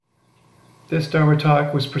This Dharma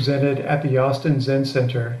talk was presented at the Austin Zen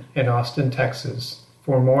Center in Austin, Texas.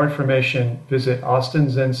 For more information, visit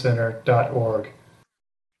austinzencenter.org.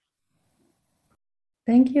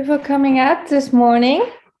 Thank you for coming out this morning.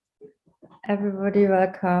 Everybody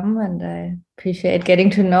welcome, and I appreciate getting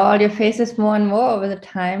to know all your faces more and more over the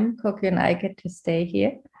time Koki and I get to stay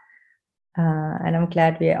here. And I'm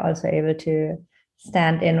glad we are also able to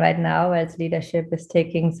stand in right now as leadership is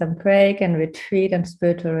taking some break and retreat and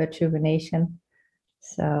spiritual rejuvenation.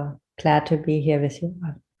 So glad to be here with you.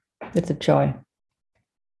 It's a joy.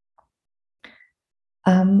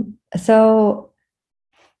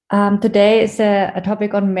 Today is a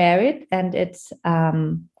topic on merit, and it's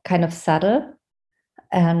kind of subtle.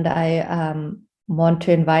 And I want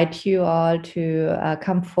to invite you all to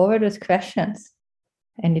come forward with questions.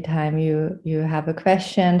 Anytime you have a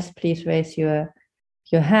questions, please raise your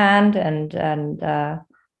hand and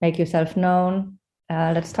make yourself known.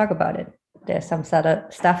 Let's talk about it. There's some subtle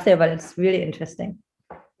stuff there, but it's really interesting.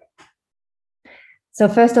 So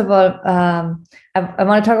first of all, I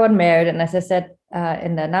want to talk about merit. And as I said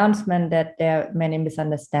in the announcement, that there are many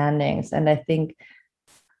misunderstandings. And I think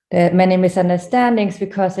there are many misunderstandings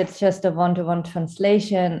because it's just a one-to-one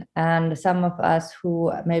translation. And some of us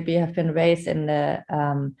who maybe have been raised in the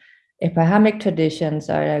Abrahamic traditions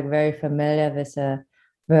are like very familiar with the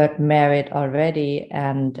word merit already,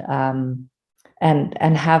 and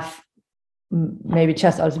have maybe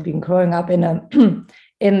just also been growing up in a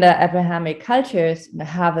in the Abrahamic cultures,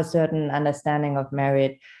 have a certain understanding of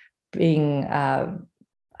merit being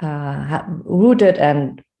rooted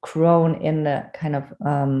and grown in the kind of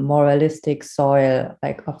moralistic soil,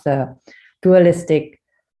 like of the dualistic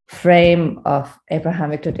frame of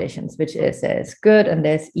Abrahamic traditions, which is there's good and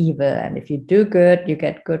there's evil. And if you do good, you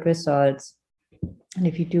get good results. And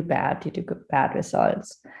if you do bad, you do bad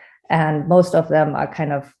results. And most of them are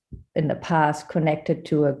kind of in the past connected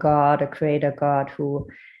to a God, a creator God, who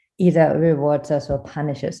either rewards us or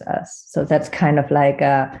punishes us. So that's kind of like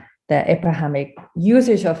the Abrahamic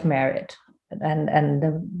usage of merit. And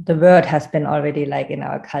the word has been already like in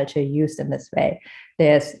our culture used in this way.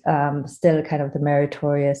 There's still kind of the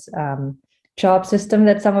meritorious job system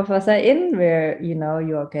that some of us are in, where,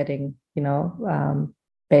 you're getting,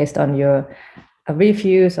 based on your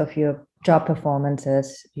reviews of your job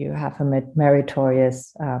performances, you have a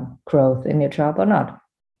meritorious growth in your job or not.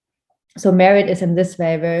 So merit is in this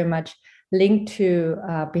way very much linked to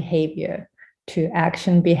behavior, to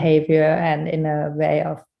action behavior, and in a way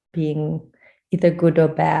of being either good or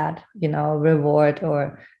bad, reward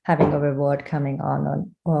or having a reward coming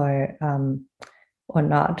on or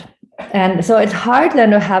not. And so it's hard then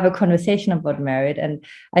to have a conversation about merit. And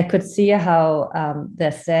I could see how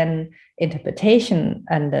the Zen interpretation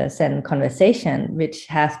and the Zen conversation, which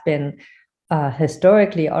has been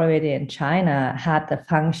historically already in China, had the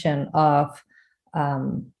function of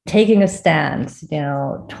taking a stance,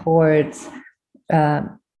 towards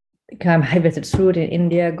with its root in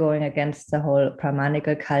India, going against the whole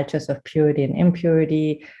Brahmanical cultures of purity and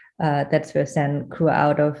impurity. That's where Zen grew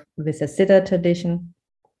out of, with the Siddha tradition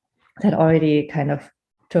that already kind of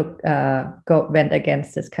went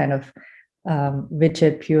against this kind of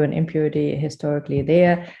rigid pure and impurity historically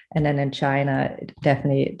there. And then in China,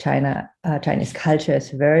 definitely Chinese culture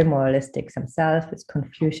is very moralistic themselves, with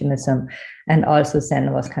Confucianism, and also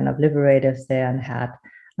Zen was kind of liberative there and had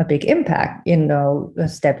a big impact,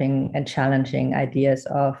 stepping and challenging ideas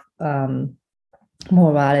of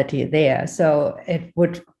morality there. So it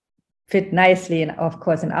would fit nicely, and of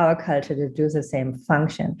course in our culture to do the same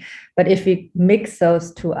function. But if we mix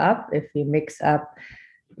those two up, if we mix up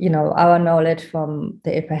our knowledge from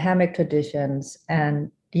the Abrahamic traditions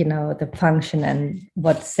and the function and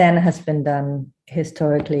what Zen has been done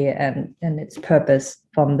historically and its purpose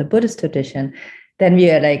from the Buddhist tradition, then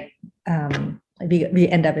we are like we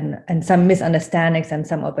end up in some misunderstandings and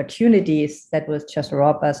some opportunities that will just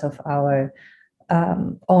rob us of our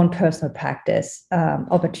own personal practice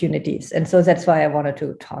opportunities. And so that's why I wanted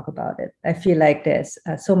to talk about it. I feel like there's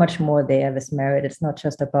so much more there with merit. It's not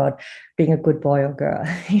just about being a good boy or girl,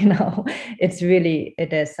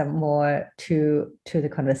 there's some more to the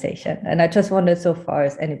conversation. And I just wondered, so far,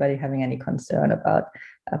 is anybody having any concern about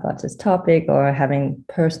this topic or having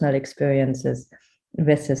personal experiences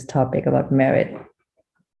with this topic about merit?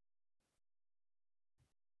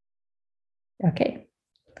 Okay.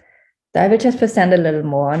 I will just present a little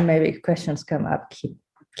more, and maybe if questions come up,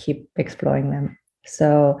 keep exploring them.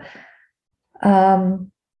 So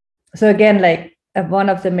again, like one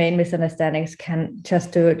of the main misunderstandings can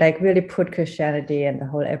just to like really put Christianity and the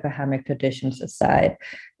whole Abrahamic traditions aside.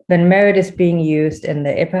 when merit is being used in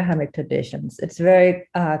the Abrahamic traditions, it's very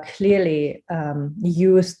clearly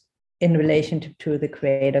used in relation to the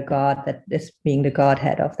creator God that is being the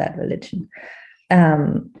Godhead of that religion.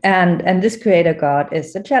 And this creator God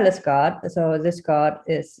is a jealous God. So this God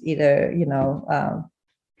is either,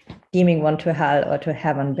 deeming one to hell or to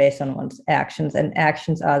heaven based on one's actions. And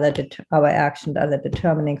actions are our actions are the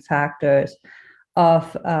determining factors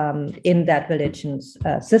of in that religion's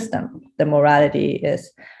system. The morality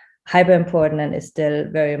is hyper important and is still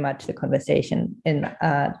very much the conversation in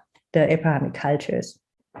the Abrahamic cultures.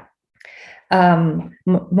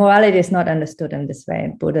 Morality is not understood in this way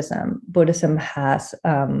in Buddhism. Buddhism has,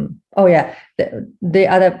 the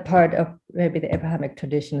other part of maybe the Abrahamic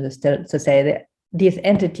tradition is still to say that these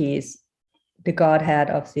entities, the Godhead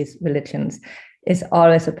of these religions, is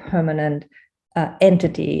always a permanent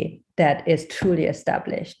entity that is truly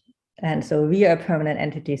established. And so we are permanent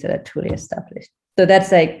entities that are truly established. So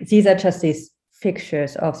that's like, these are just these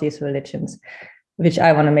fixtures of these religions, which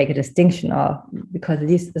I want to make a distinction of, because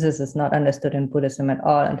this is not understood in Buddhism at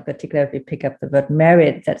all. And particularly if we pick up the word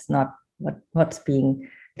merit, that's not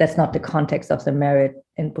that's not the context of the merit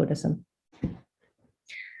in Buddhism.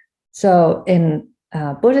 So in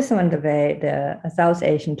Buddhism and the way the South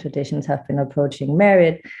Asian traditions have been approaching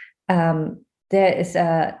merit, there is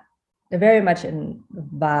a very much a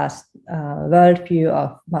vast worldview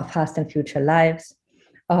of past and future lives,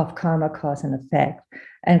 of karma, cause and effect.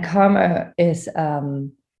 And karma is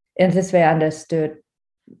in this way understood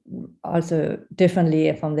also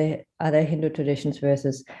differently from the other Hindu traditions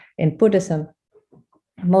versus in Buddhism,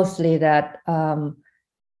 mostly that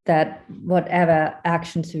that whatever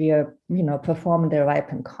actions we are perform, they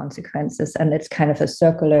ripen consequences, and it's kind of a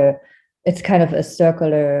circular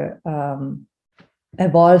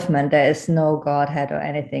evolvement. There is no Godhead or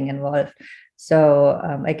anything involved. So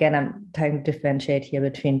again, I'm trying to differentiate here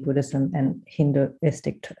between Buddhism and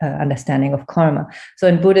Hinduistic understanding of karma. So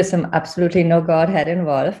in Buddhism, absolutely no Godhead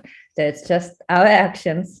involved. There's just our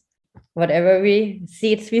actions. Whatever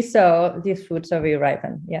seeds we sow, these fruits are we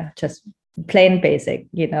ripen. Yeah, just plain basic.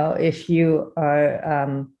 If you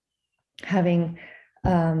are having,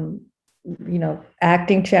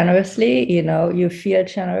 acting generously, you feel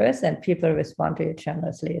generous and people respond to you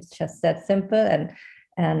generously. It's just that simple.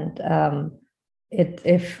 And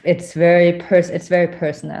it's very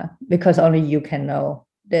personal, because only you can know.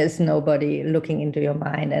 There's nobody looking into your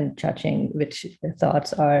mind and judging which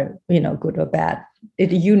thoughts are, good or bad.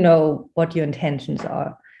 You know what your intentions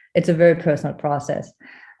are. It's a very personal process.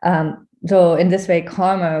 So in this way,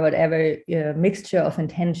 karma, whatever mixture of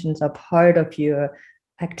intentions are part of your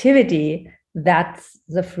activity, that's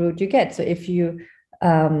the fruit you get. So if you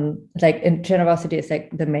like in generosity is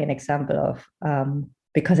like the main example of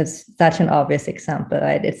because it's such an obvious example,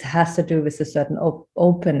 right? It has to do with a certain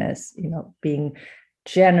openness, being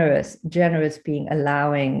generous being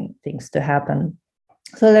allowing things to happen.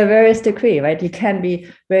 So there are various degrees, right? You can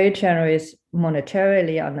be very generous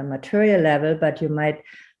monetarily on a material level, but you might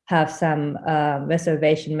have some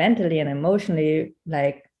reservation mentally and emotionally,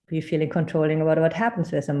 like you're feeling controlling about what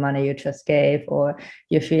happens with the money you just gave, or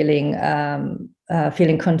you're feeling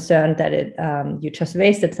concerned that you just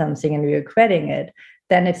wasted something and you're regretting it.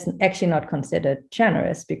 Then it's actually not considered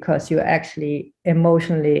generous, because you're actually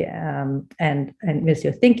emotionally and with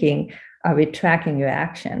your thinking are retracting your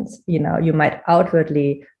actions. You might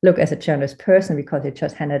outwardly look as a generous person because you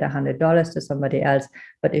just handed $100 to somebody else,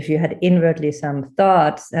 but if you had inwardly some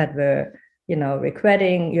thoughts that were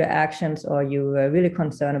regretting your actions, or you were really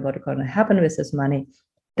concerned about what's going to happen with this money,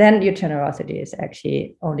 then your generosity is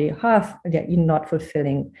actually only half. You're not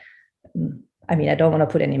fulfilling. I mean, I don't want to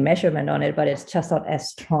put any measurement on it, but it's just not as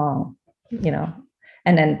strong,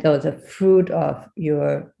 And then the fruit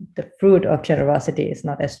of generosity is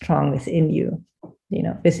not as strong within you.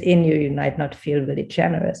 Within you, you might not feel really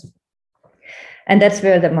generous. And that's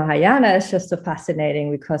where the Mahayana is just so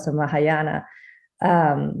fascinating, because the Mahayana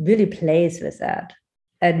really plays with that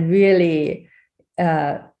and really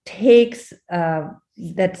takes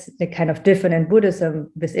that's the kind of different in Buddhism,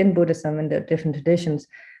 within Buddhism and the different traditions.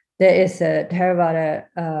 There is a Theravada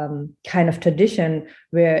kind of tradition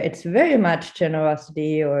where it's very much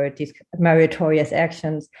generosity, or these meritorious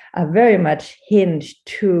actions are very much hinged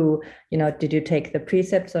to, did you take the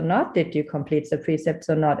precepts or not? Did you complete the precepts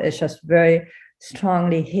or not? It's just very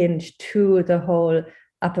strongly hinged to the whole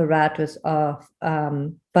apparatus of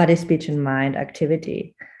body, speech, and mind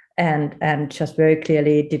activity, and just very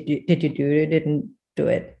clearly, did you do it? Didn't do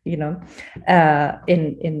it?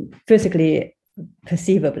 In physically,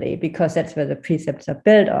 perceivably, because that's where the precepts are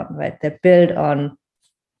built on, right? They're built on,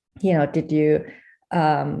 did you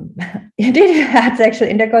did you have sexual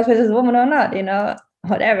intercourse with this woman or not,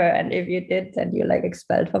 whatever. And if you did, then you're like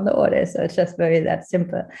expelled from the order. So it's just very that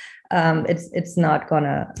simple. It's not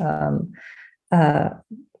gonna,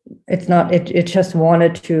 it's not, it just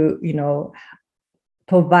wanted to,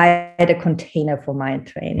 provide a container for mind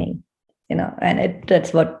training, and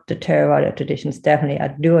that's what the Theravada traditions definitely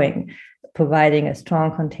are doing, providing a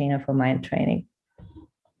strong container for mind training.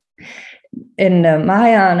 In the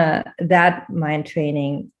Mahayana, that mind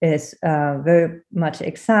training is very much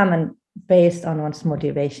examined based on one's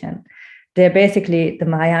motivation. The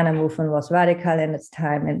Mahayana movement was radical in its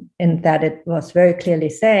time in that it was very clearly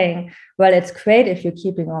saying, well, it's great if you're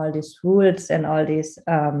keeping all these rules and all these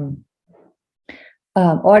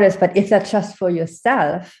orders, but if that's just for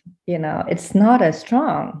yourself, it's not as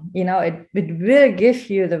strong. It will give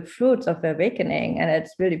you the fruits of the awakening, and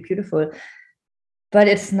it's really beautiful. But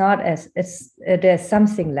it's not there's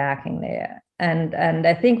something lacking there. And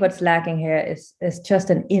I think what's lacking here is just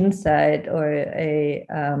an insight or a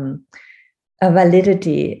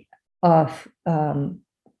validity of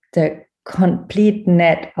the complete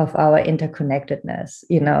net of our interconnectedness.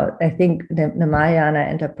 I think the Mahayana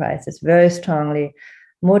enterprise is very strongly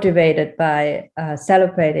motivated by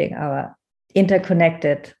celebrating our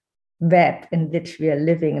interconnected web in which we are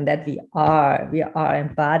living, and that we are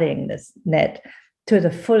embodying this net to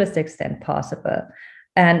the fullest extent possible.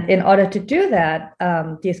 And in order to do that,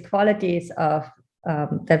 these qualities of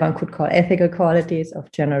that one could call ethical qualities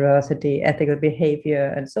of generosity, ethical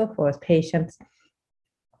behavior, and so forth, patience,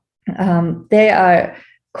 they are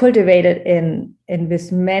cultivated in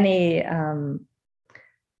with many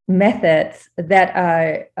methods that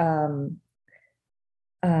are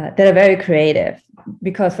very creative.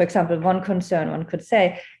 Because, for example, one could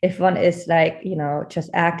say, if one is like,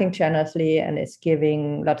 just acting generously and is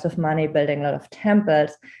giving lots of money, building a lot of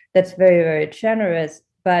temples, that's very, very generous,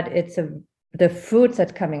 but the fruits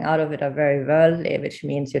that's coming out of it are very worldly, which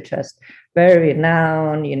means you're just very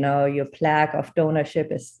renowned, your plaque of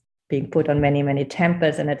donorship is being put on many, many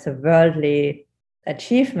temples, and it's a worldly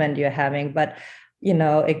achievement you're having. But,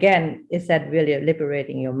 again, is that really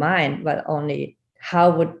liberating your mind? Well, only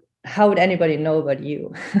how would anybody know but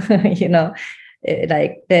you?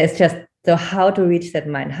 Like there's just, so how to reach that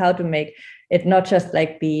mind, how to make it not just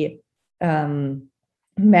like be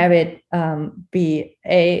merit, B,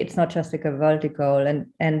 it's not just like a worldly goal,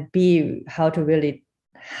 and B, how to really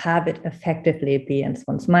have it effectively be in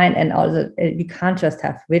one's mind. And also, you can't just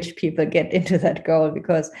have rich people get into that goal,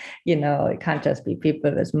 because it can't just be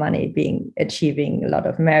people with money achieving a lot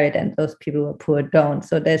of merit, and those people who are poor don't.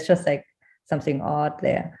 So there's just like something odd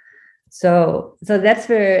there. So that's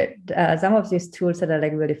where some of these tools that are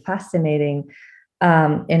like really fascinating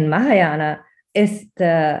in Mahayana is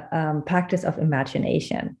the practice of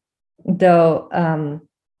imagination. Though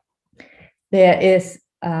there is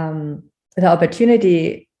the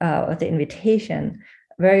opportunity or the invitation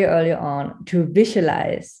very early on to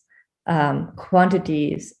visualize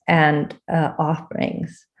quantities and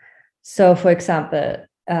offerings. So, for example,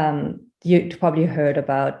 you probably heard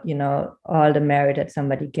about, all the merit that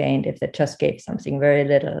somebody gained if they just gave something very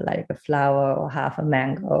little, like a flower or half a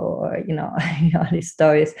mango, or, all these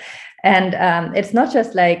stories. And it's not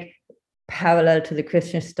just like parallel to the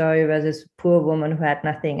Christian story where this poor woman who had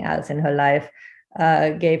nothing else in her life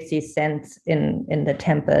gave these cents in the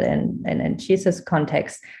temple, and in Jesus'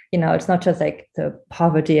 context, it's not just like the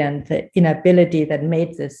poverty and the inability that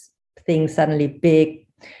made this thing suddenly big.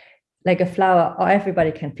 Like a flower, or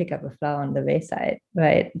everybody can pick up a flower on the wayside,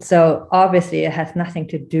 right? So obviously it has nothing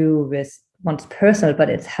to do with one's personal, but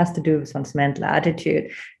it has to do with one's mental attitude.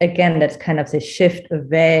 Again, that's kind of the shift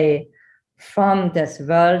away from this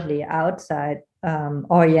worldly, outside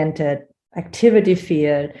oriented activity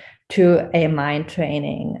field to a mind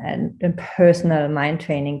training and a personal mind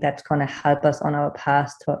training that's going to help us on our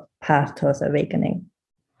path towards awakening.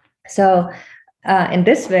 So in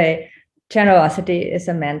this way, generosity is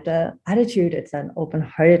a mental attitude. It's an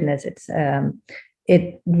open-heartedness.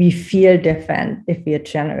 We feel different if we are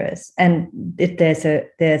generous, and there's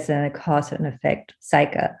a cause and effect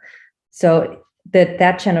cycle. So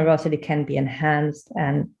that generosity can be enhanced,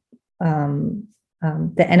 and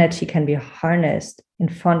the energy can be harnessed in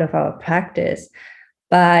front of our practice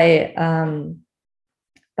by,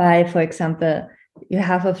 for example, you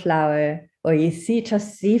have a flower, or you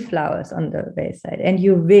just see flowers on the wayside, and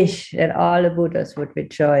you wish that all the Buddhas would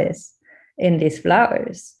rejoice in these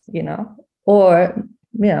flowers, or,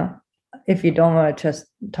 if you don't want to just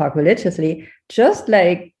talk religiously, just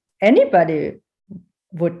like anybody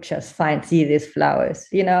would just see these flowers,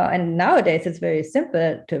 and nowadays it's very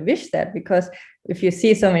simple to wish that, because if you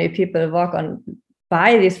see so many people walk on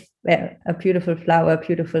buy this a beautiful flower, a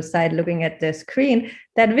beautiful sight, looking at the screen,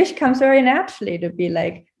 that wish comes very naturally to be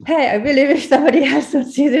like, hey, I really wish somebody else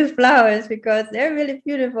would see these flowers because they're really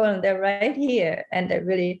beautiful and they're right here. And they're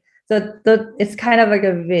really, so it's kind of like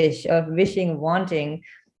a wish of wishing, wanting,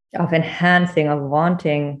 of enhancing, of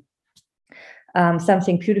wanting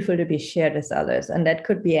something beautiful to be shared with others. And that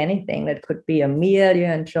could be anything. That could be a meal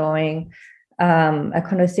you're enjoying, a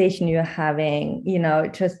conversation you're having,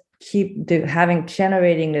 just keep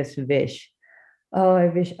generating this wish. Oh, I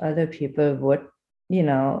wish other people would,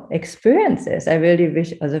 experience this. I really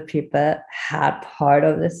wish other people had part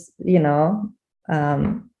of this,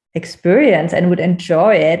 experience and would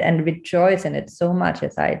enjoy it and rejoice in it so much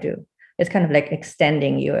as I do. It's kind of like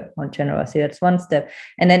extending your own generosity. That's one step.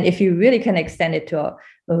 And then if you really can extend it to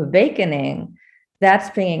awakening, that's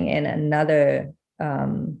bringing in another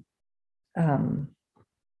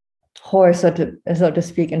horse, so to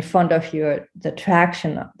speak, in front of the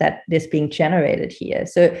traction that is being generated here.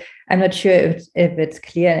 So I'm not sure if it's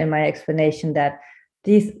clear in my explanation that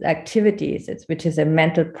these activities, which is a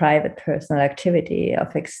mental, private, personal activity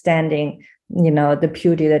of extending, the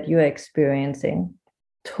beauty that you're experiencing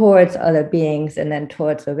towards other beings and then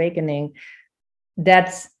towards awakening,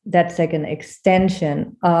 that's like an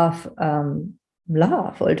extension of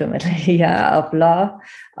love, ultimately. Yeah, of love,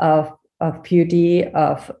 of beauty,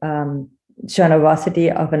 of generosity,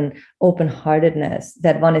 of an open-heartedness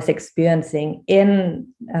that one is experiencing in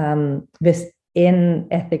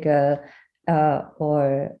ethical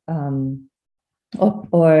I'm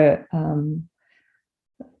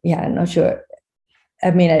not sure.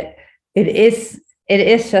 I mean, it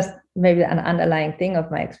is just maybe an underlying thing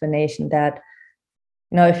of my explanation that,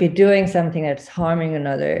 if you're doing something that's harming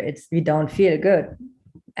another, we don't feel good.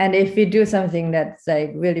 And if we do something that's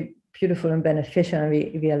like really beautiful and beneficial, and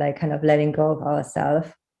we are like kind of letting go of ourselves,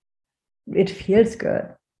 it feels good.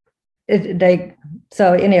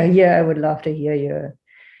 Here I would love to hear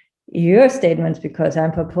your statements, because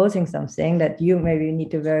I'm proposing something that you maybe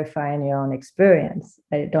need to verify in your own experience.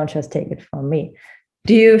 I don't just take it from me.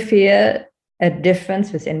 Do you feel a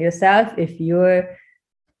difference within yourself if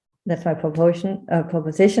that's my proposition,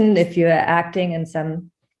 if you're acting in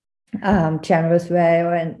some generous way,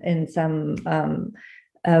 or in some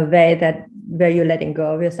way where you're letting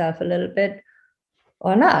go of yourself a little bit,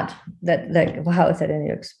 or not? How is that in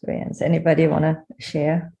your experience? Anybody want to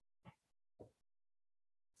share?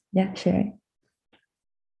 Yeah, Sherry.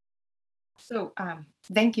 So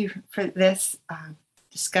thank you for this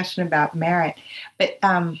discussion about merit. But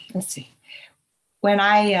let's see. When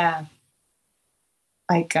I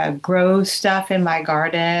grow stuff in my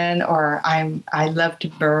garden, or I love to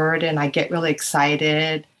bird, and I get really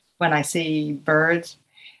excited when I see birds,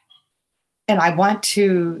 and I want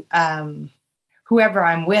to, whoever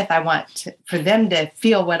I'm with, I want for them to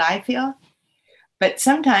feel what I feel. But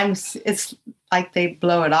sometimes it's like they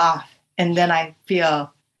blow it off, and then I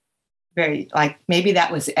feel very like maybe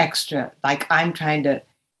that was extra, like I'm trying to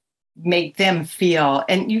make them feel,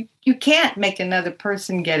 and you can't make another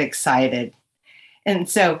person get excited. And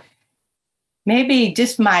so maybe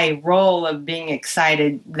just my role of being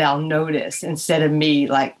excited, they'll notice, instead of me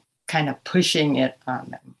like kind of pushing it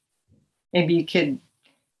on them. Maybe you could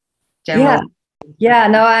generally. Yeah,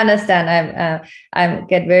 no, I understand. I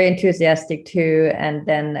get very enthusiastic too, and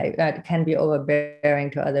then I can be overbearing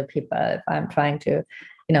to other people if I'm trying to,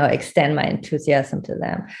 extend my enthusiasm to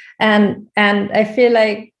them. And I feel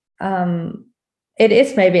like it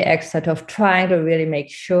is maybe extra of trying to really make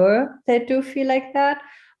sure they do feel like that.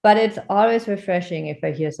 But it's always refreshing if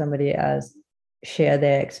I hear somebody else share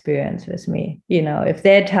their experience with me. If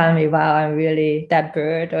they tell me, wow, I'm really, that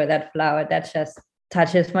bird or that flower, that just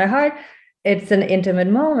touches my heart. It's an intimate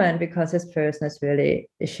moment because this person is really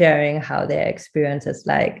sharing how their experience is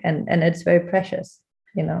like. And it's very precious,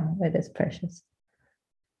 it is precious.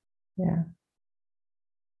 Yeah.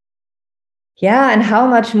 Yeah, and how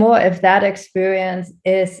much more if that experience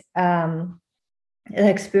is an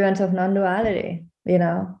experience of non-duality,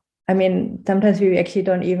 I mean, sometimes we actually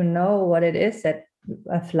don't even know what it is that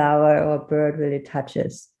a flower or a bird really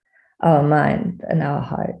touches our mind and our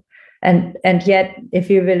heart. And yet, if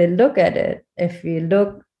you really look at it, if we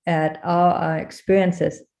look at our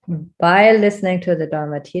experiences by listening to the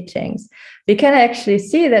Dharma teachings, we can actually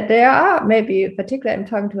see that there are, maybe particularly, I'm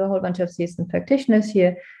talking to a whole bunch of seasoned practitioners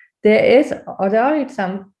here, there are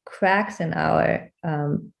some cracks in our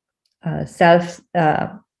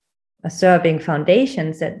self-serving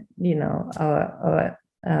foundations that,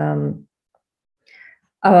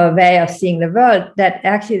 our way of seeing the world, that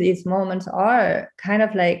actually these moments are kind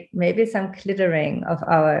of like maybe some clittering of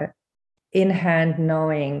our inherent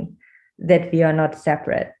knowing that we are not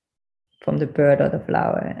separate from the bird or the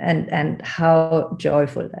flower, and how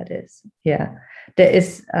joyful that is. Yeah, there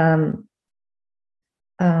is. I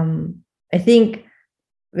think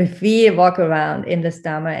if we walk around in this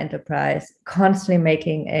Dharma enterprise, constantly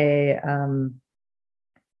making a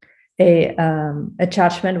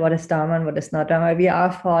judgment, what is Dharma and what is not Dharma, we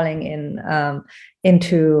are falling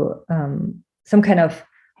into some kind of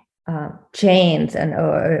chains and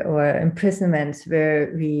or imprisonments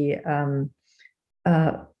where we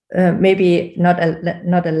maybe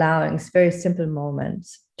not allowing very simple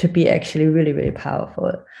moments to be actually really, really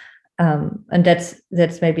powerful. And that's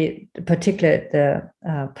maybe particularly the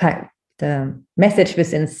message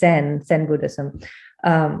within Zen Buddhism,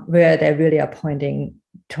 where they really are pointing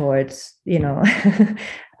towards, the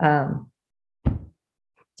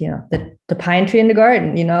pine tree in the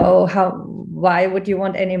garden. Why would you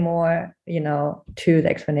want any more, to the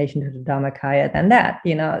explanation to the Dharmakaya than that?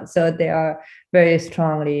 So they are very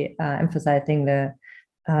strongly emphasizing the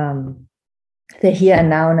here and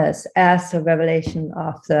nowness as a revelation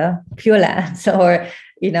of the Pure Lands, or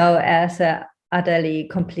as a utterly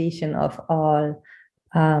completion of all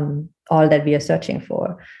that we are searching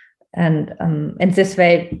for. And in this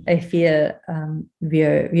way, I feel we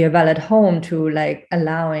are well at home to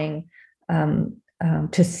allowing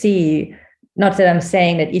to see. Not that I'm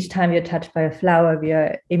saying that each time you're touched by a flower, we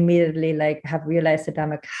are immediately have realized the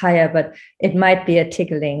Dharmakaya, but it might be a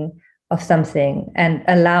tickling of something, and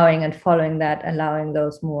allowing and following that, allowing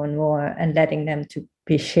those more and more, and letting them to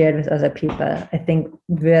be shared with other people, I think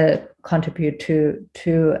will contribute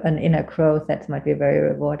to an inner growth that might be very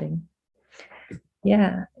rewarding.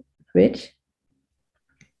 Yeah, Rich?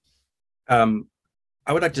 I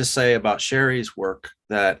would like to say about Sherry's work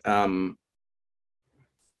that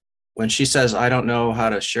when she says, I don't know how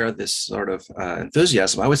to share this sort of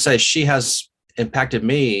enthusiasm, I would say she has impacted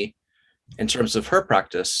me in terms of her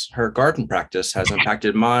practice. Her garden practice has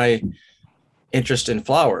impacted my interest in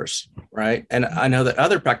flowers, right? And I know that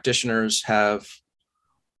other practitioners have,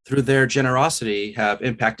 through their generosity, have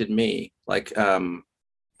impacted me, like Mark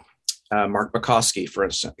Bukowski, for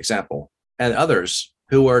example, and others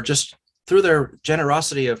who are just, through their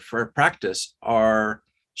generosity of her practice, are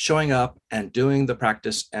showing up and doing the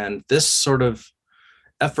practice. And this sort of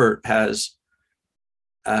effort has,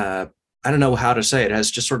 I don't know how to say it, has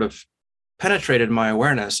just sort of penetrated my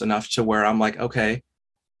awareness enough to where I'm like, okay,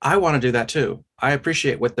 I want to do that too. I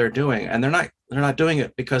appreciate what they're doing. And they're not doing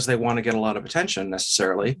it because they want to get a lot of attention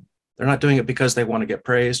necessarily. They're not doing it because they want to get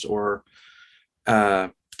praised or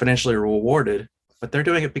financially rewarded, but they're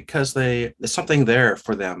doing it because there's something there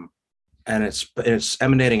for them, and it's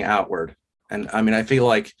emanating outward. And I mean, I feel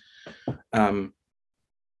like,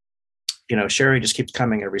 Sherry just keeps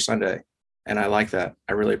coming every Sunday, and I like that.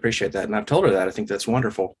 I really appreciate that. And I've told her that. I think that's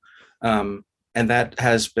wonderful. And that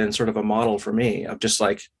has been sort of a model for me of just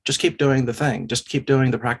keep doing the thing, just keep doing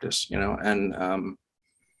the practice, and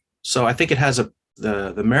so I think it has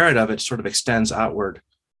the merit of it sort of extends outward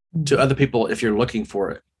to other people if you're looking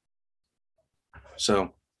for it.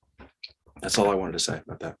 So that's all I wanted to say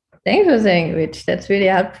about that. Thanks for saying, Rich. That's really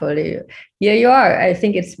helpful. Here you are. I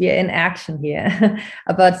think we're in action here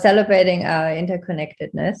about celebrating our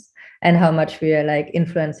interconnectedness and how much we are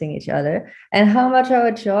influencing each other, and how much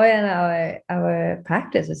our joy and our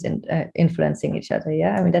practice is influencing each other.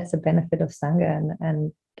 Yeah, I mean, that's the benefit of Sangha,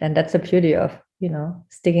 and that's the beauty of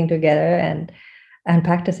sticking together and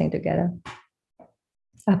practicing together.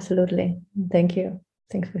 Absolutely. Thank you.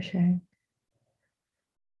 Thanks for sharing.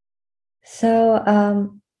 So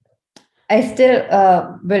I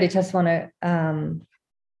still really just want to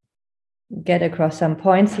get across some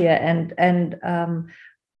points here, and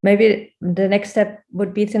maybe the next step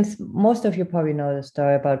would be, since most of you probably know the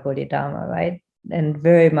story about Bodhidharma, right? And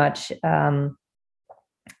very much it's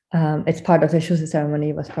part of the Shusa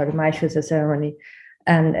ceremony, was part of my Shusa ceremony,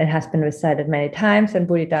 and it has been recited many times. And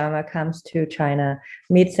Bodhidharma comes to China,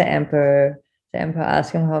 meets the emperor. The emperor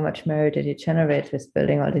asks him how much merit did he generate with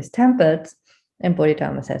building all these temples, and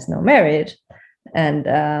Bodhidharma says no merit, and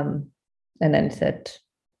then said,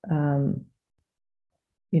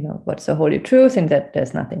 what's the holy truth? And that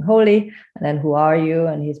there's nothing holy. And then, who are you?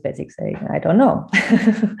 And he's basically saying, I don't know.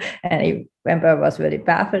 And the emperor was really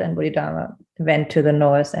baffled, and Bodhidharma went to the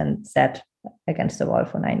north and sat against the wall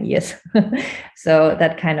for 9 years. So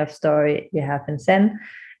that kind of story we have in Zen.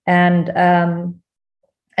 And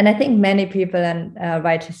I think many people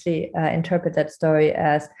righteously interpret that story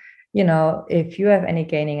as, if you have any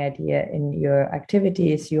gaining idea in your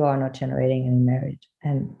activities, you are not generating any merit.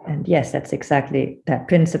 And yes, that's exactly that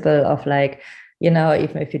principle of even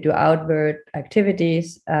if you do outward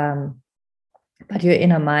activities, but your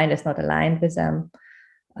inner mind is not aligned with them,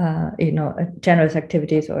 generous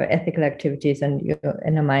activities or ethical activities, and your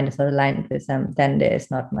inner mind is not aligned with them, then there is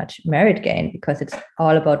not much merit gain, because it's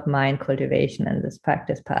all about mind cultivation and this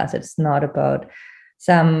practice path. It's not about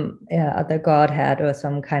some other godhead or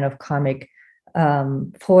some kind of karmic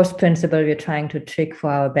force principle we're trying to trick for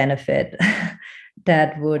our benefit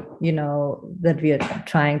that we are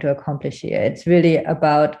trying to accomplish here. It's really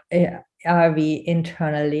about, are we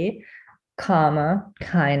internally calmer,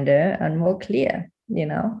 kinder, and more clear?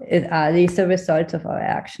 Are these the results of our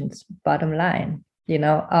actions? Bottom line,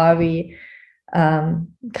 are we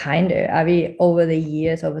kinder? Are we, over the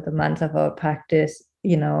years, over the months of our practice,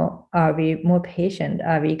 are we more patient?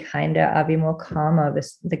 Are we kinder? Are we more calmer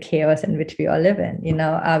with the chaos in which we all live in?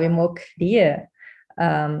 Are we more clear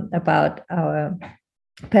about our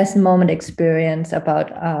present moment experience, about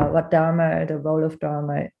what Dharma, the role of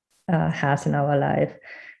Dharma has in our life?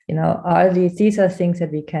 These are things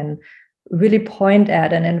that we can really point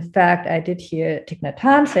at. And in fact, I did hear Thich Nhat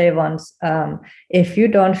Hanh say once, if you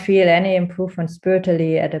don't feel any improvement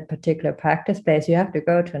spiritually at a particular practice place, you have to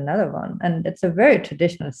go to another one. And it's a very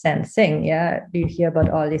traditional sense thing. Yeah, you hear about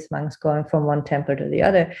all these monks going from one temple to the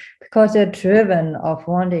other because they're driven of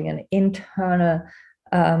wanting an internal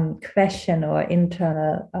question or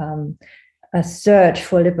internal a search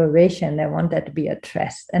for liberation. They want that to be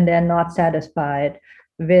addressed, and they're not satisfied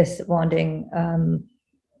with wanting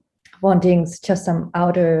just some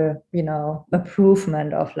outer,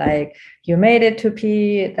 improvement of like, you made it to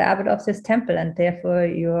be the abbot of this temple and therefore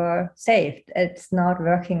you're saved. It's not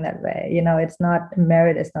working that way. It's not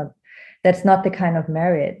merit. That's not the kind of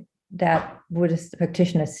merit that Buddhist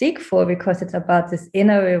practitioners seek for, because it's about this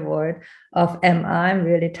inner reward of, am I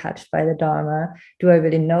really touched by the Dharma? Do I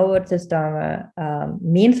really know what this Dharma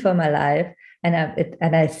means for my life?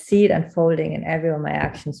 And I see it unfolding in every one of my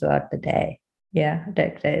actions throughout the day. Yeah,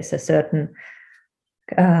 there is a certain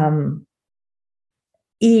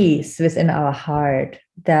ease within our heart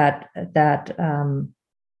that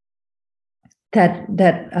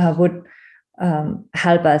would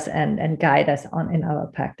help us and guide us on in our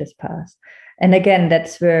practice path. And again,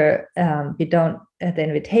 that's where the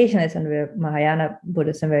invitation is, and where Mahayana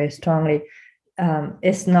Buddhism very strongly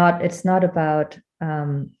it's not about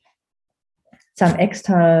some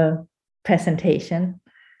external presentation.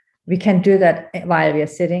 We can do that while we are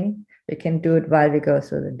sitting. We can do it while we go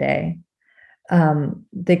through the day.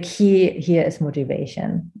 The key here is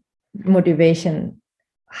motivation. Motivation,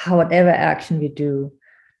 whatever action we do,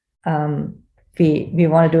 we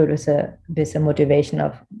want to do it with a motivation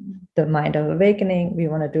of the mind of awakening. We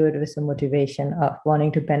want to do it with the motivation of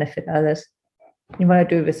wanting to benefit others. We want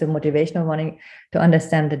to do it with the motivation of wanting to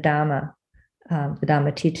understand the Dharma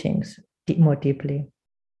teachings more deeply.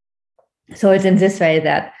 So it's in this way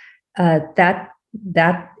that that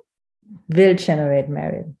will generate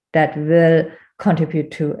merit, that will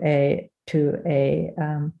contribute to a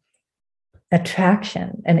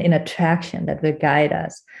attraction, an inner attraction that will guide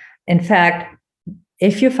us. In fact,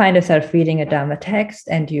 if you find yourself reading a Dharma text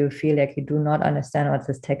and you feel like you do not understand what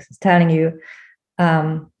this text is telling you,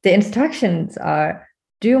 the instructions are: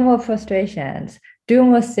 do more prostrations, do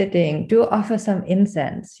more sitting, do offer some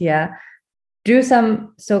incense, do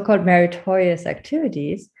some so-called meritorious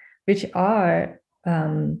activities, which are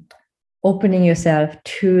opening yourself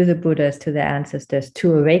to the Buddhas, to the ancestors,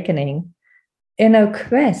 to awakening, in a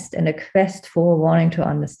quest for wanting to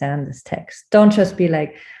understand this text. Don't just be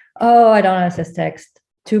like, oh, I don't understand this text,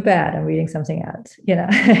 too bad, I'm reading something else.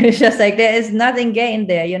 It's just like, there is nothing gained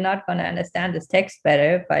there. You're not going to understand this text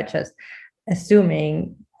better by just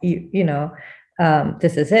assuming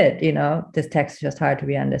this is it, this text is just hard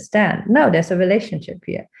to understand. No, there's a relationship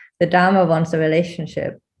here. The Dharma wants a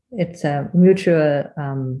relationship. It's a mutual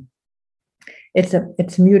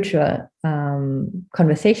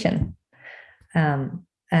conversation,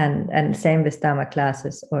 and same with Dharma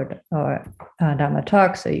classes or Dharma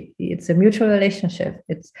talks. So it's a mutual relationship.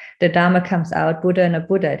 It's the Dharma comes out, Buddha and a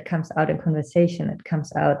Buddha, it comes out in conversation, it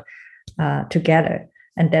comes out together.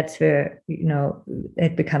 And that's where,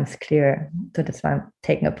 it becomes clear. So that's why I'm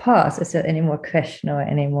taking a pause. Is there any more question or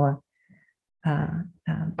any more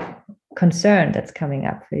concern that's coming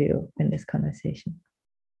up for you in this conversation?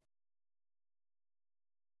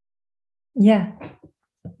 Yeah.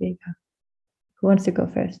 There you go. Who wants to go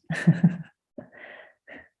first?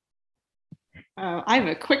 I have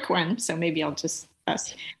a quick one, so maybe I'll just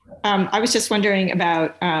ask. I was just wondering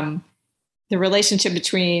about the relationship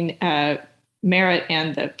between merit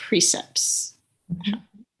and the precepts.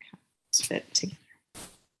 Fit together.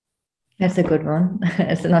 That's a good one.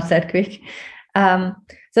 It's not that quick.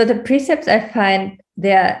 So the precepts, I find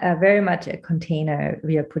they're very much a container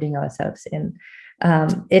we are putting ourselves in.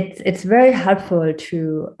 It's very helpful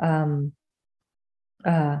to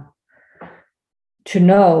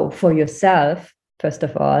know for yourself, first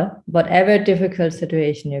of all, whatever difficult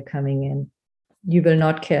situation you're coming in, you will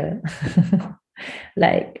not kill.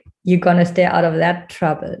 Like, you're going to stay out of that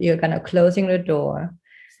trouble. You're going to closing the door,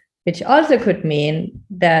 which also could mean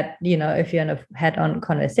that, if you're in a head-on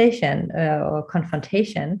conversation or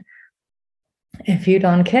confrontation, if you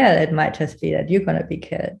don't kill, it might just be that you're going to be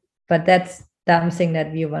killed. But that's something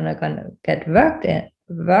that we want to get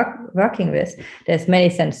working with. There's many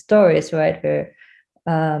Zen stories, right, where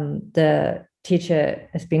the teacher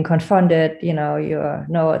has been confronted, you know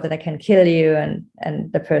that I can kill you, and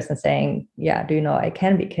the person saying, yeah, do you know I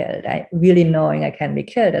can be killed? I really knowing I can be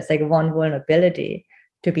killed. That's like one vulnerability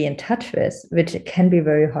to be in touch with, which can be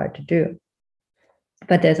very hard to do.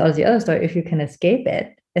 But there's also the other story. If you can escape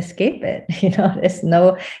it. There's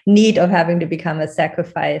no need of having to become a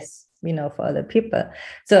sacrifice, for other people.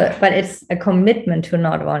 So, but it's a commitment to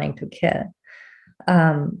not wanting to kill.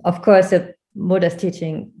 Of course, the Buddha's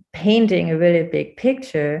teaching, painting a really big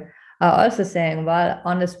picture, are also saying, well,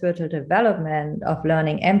 on the spiritual development of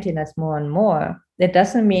learning emptiness more and more, it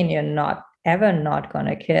doesn't mean you're not going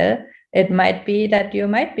to kill. It might be that you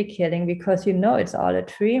might be killing because it's all a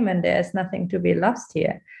dream and there's nothing to be lost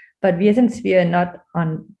here. But since we are not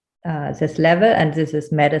on this level, and this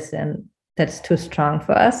is medicine that's too strong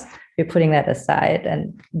for us, we're putting that aside,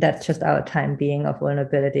 and that's just our time being of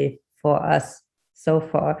vulnerability for us so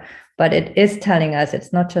far. But it is telling us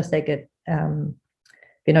it's not just like we're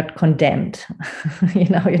not condemned.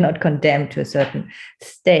 You're not condemned to a certain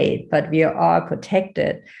state, but we are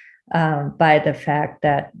protected by the fact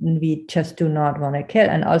that we just do not want to kill.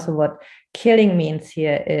 And also what killing means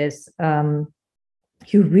here is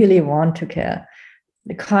you really want to kill.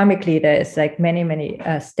 Karmically, there is like many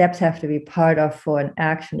steps have to be part of for an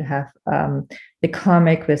action to have the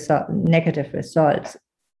karmic negative results,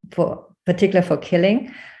 particularly for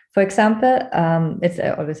killing. For example, it's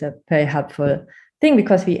always a very helpful thing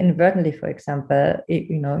because we inadvertently, for example,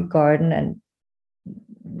 garden and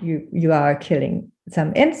you are killing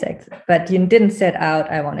some insects, but you didn't set out,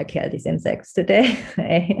 I want to kill these insects today.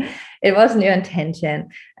 It wasn't your intention.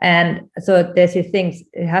 And so there's these things,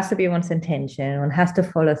 it has to be one's intention, one has to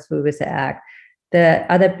follow through with the act. The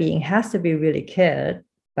other being has to be really killed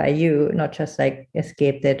by you, not just like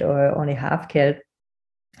escaped it or only half killed.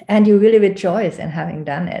 And you really rejoice in having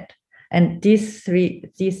done it. And these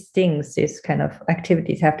things, these kind of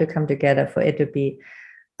activities have to come together for it to be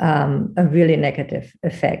a really negative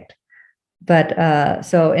effect. But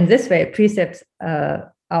so in this way, precepts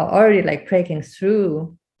are already like breaking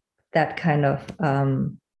through that kind of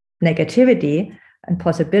negativity and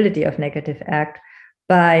possibility of negative act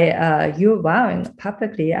by you vowing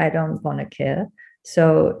publicly, I don't want to kill.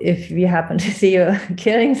 So if we happen to see you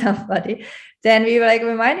killing somebody, then we were like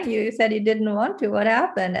reminding you said you didn't want to, what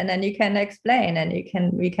happened? And then you can explain and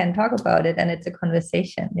we can talk about it, and it's a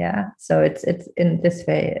conversation. Yeah. So it's in this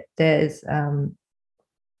way, there's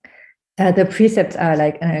the precepts are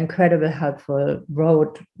like an incredible helpful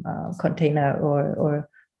road container or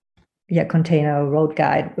container, road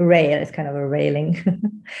guide, rail is kind of a railing.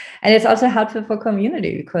 And it's also helpful for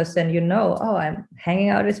community because then I'm hanging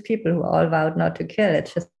out with people who all vowed not to kill.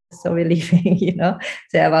 It's just so relieving,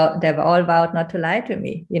 they've all vowed not to lie to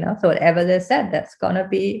me, so whatever they said, that's gonna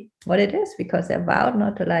be what it is because they vowed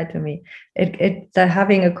not to lie to me.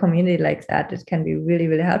 Having a community like that, it can be really,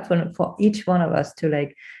 really helpful for each one of us to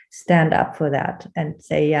like stand up for that and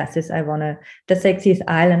say, yes, I want to, just like these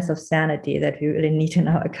islands of sanity that we really need in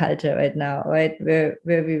our culture right now, right? Where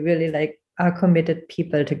we really like are committed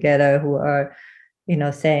people together who are,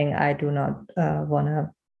 saying, I do not want to,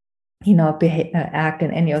 act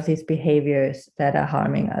in any of these behaviors that are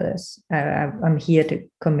harming others. I'm here to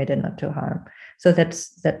commit and not to harm. So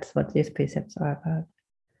that's what these precepts are about.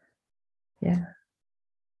 Yeah.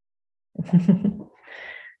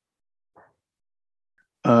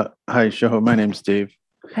 Hi, Shoho. My name's Dave.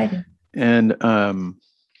 Hi. And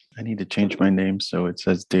I need to change my name so it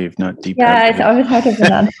says Dave, not Deepak. Yeah, it's always hard to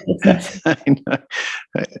pronounce it.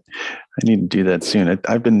 I need to do that soon.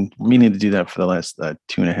 I've been meaning to do that for the last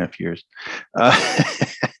 2.5 years.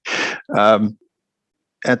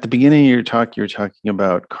 At the beginning of your talk, you're talking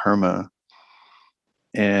about karma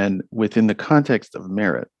and within the context of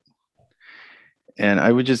merit. And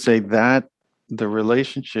I would just say that the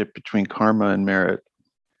relationship between karma and merit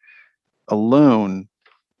alone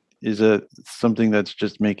is something that's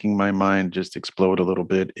just making my mind just explode a little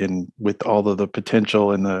bit with all of the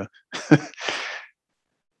potential and the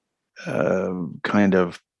kind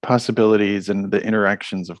of possibilities and the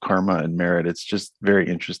interactions of karma and merit. It's just very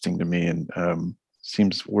interesting to me, and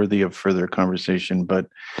seems worthy of further conversation. But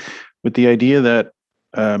with the idea that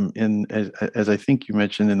as I think you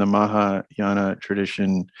mentioned in the Mahayana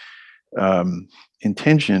tradition,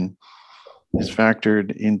 intention is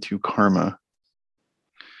factored into karma.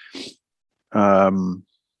 And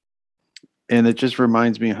it just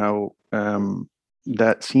reminds me how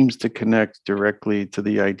that seems to connect directly to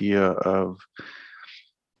the idea of,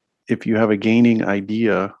 if you have a gaining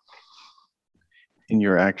idea in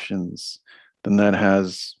your actions, then that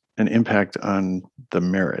has an impact on the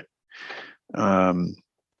merit.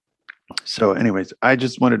 So anyways, I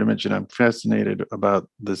just wanted to mention I'm fascinated about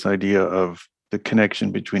this idea of the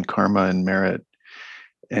connection between karma and merit.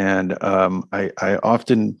 And I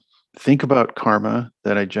often think about karma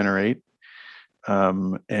that I generate.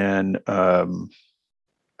 And I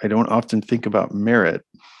don't often think about merit.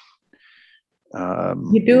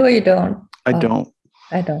 You do or you don't? I don't.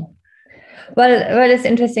 I don't. Well, it's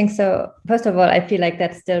interesting. So first of all, I feel like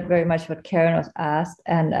that's still very much what Karen was asked,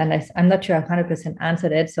 and I'm not sure I 100%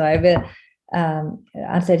 answered it. So I will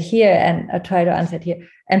answer it here, and I'll try to answer it here.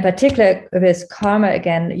 In particular, with karma,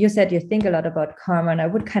 again, you said you think a lot about karma, and I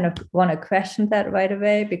would kind of want to question that right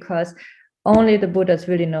away, because only the Buddhas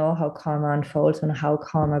really know how karma unfolds and how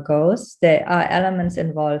karma goes. There are elements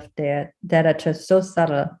involved there that are just so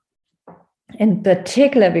subtle. In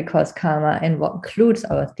particular, because karma includes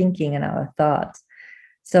our thinking and our thoughts.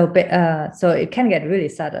 So it can get really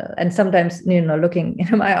subtle. And sometimes, looking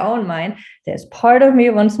into my own mind, there's part of me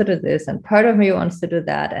wants to do this and part of me wants to do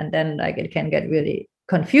that. And then it can get really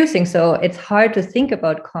confusing. So it's hard to think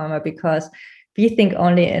about karma because we think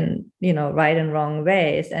only in, right and wrong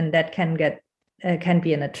ways. And that can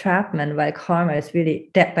be an entrapment, while karma is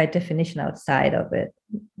really by definition outside of it.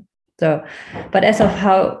 So, but as of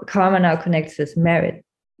how karma now connects with merit.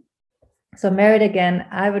 So merit, again,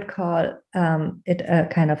 I would call it a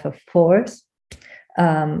kind of a force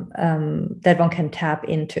that one can tap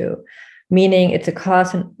into, meaning it's the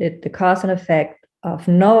cause and effect of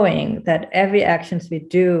knowing that every actions we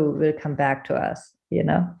do will come back to us,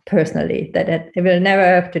 personally, that it will never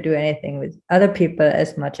have to do anything with other people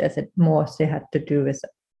as much as it mostly had to do with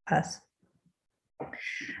us.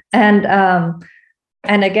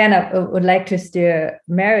 And again, I would like to steer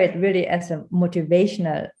merit really as a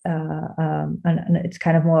motivational, and it's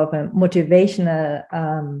kind of more of a motivational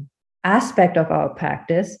aspect of our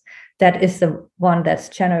practice that is the one that's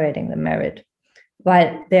generating the merit.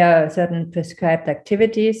 While there are certain prescribed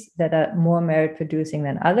activities that are more merit producing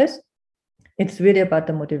than others, it's really about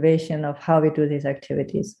the motivation of how we do these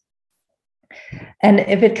activities. And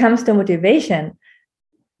if it comes to motivation,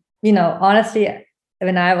 honestly,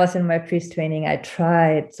 when I was in my priest training, I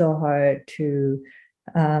tried so hard to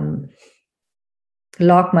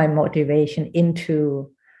lock my motivation into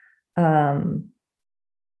what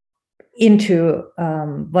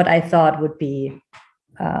I thought would be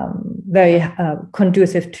very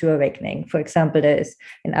conducive to awakening. For example, there is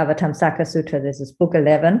in Avatamsaka Sutra, this is book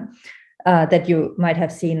 11, that you might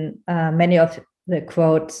have seen many of the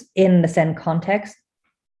quotes in the Zen context.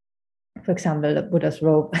 For example, the Buddha's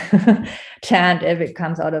robe chant, if it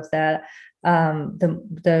comes out of that.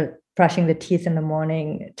 The brushing the teeth in the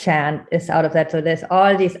morning chant is out of that. So there's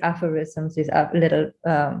all these aphorisms, these little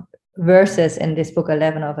verses in this book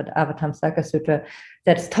 11 of Avatamsaka Sutra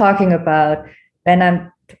that's talking about, when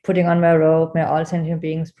I'm putting on my robe, may all sentient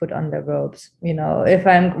beings put on their robes. If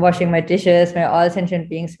I'm washing my dishes, may all sentient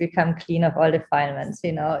beings become clean of all defilements.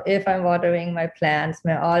 If I'm watering my plants,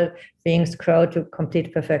 may all beings grow to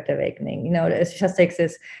complete perfect awakening. It's just like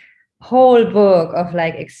this whole book of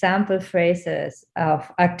example phrases of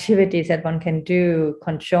activities that one can do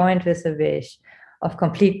conjoined with a wish of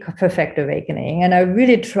complete perfect awakening. And I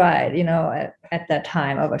really tried, at that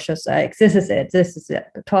time, I was just like, this is it.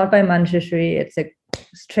 Taught by Manjushri. It's a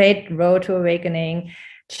straight road to awakening.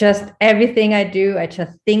 Just everything I do, I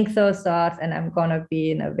just think those thoughts and I'm going to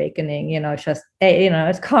be in awakening, just A,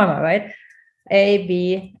 it's karma, right? A,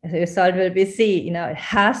 B, the result will be C, it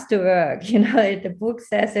has to work. The book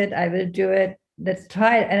says it, I will do it. Let's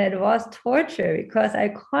try it. And it was torture because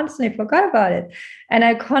I constantly forgot about it. And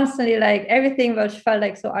I constantly everything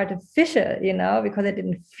felt so artificial, because I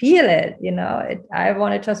didn't feel it, I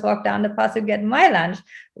want to just walk down the path to get my lunch.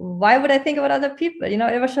 Why would I think about other people?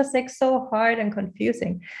 It was just so hard and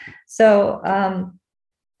confusing. So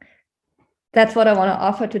that's what I want to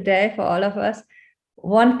offer today for all of us.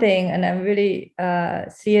 One thing, and I really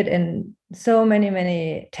see it in so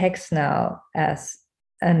many texts now as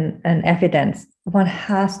an evidence, one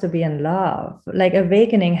has to be in love.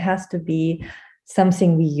 Awakening has to be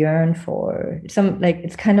something we yearn for.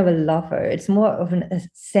 It's kind of a lover. It's more of an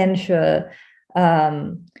essential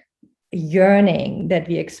yearning that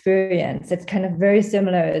we experience. It's kind of very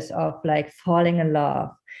similar as of like falling in love.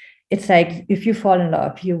 It's like if you fall in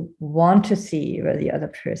love, you want to see where the other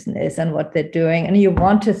person is and what they're doing, and you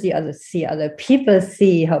want to see other people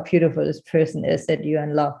see how beautiful this person is that you're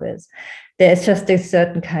in love with. There's just a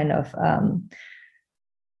certain kind of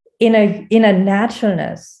inner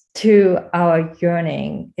naturalness to our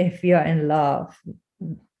yearning if we are in love,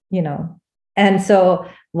 you know. And so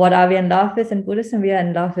what are we in love with in Buddhism? We are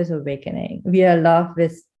in love with awakening. We are in love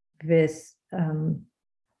with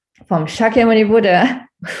from Shakyamuni Buddha,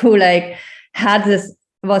 who like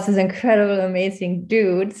was this incredible, amazing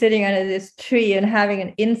dude sitting under this tree and having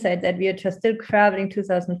an insight that we are just still traveling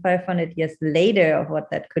 2,500 years later of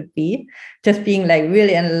what that could be, just being like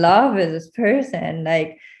really in love with this person.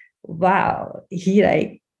 Like, wow, he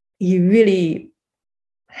really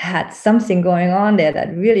had something going on there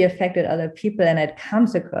that really affected other people, and it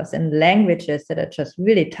comes across in languages that are just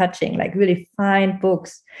really touching, like really find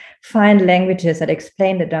books, find languages that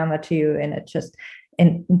explain the Dharma to you in a just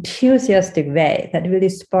an enthusiastic way that really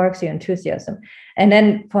sparks your enthusiasm. And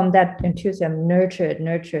then from that enthusiasm, nurture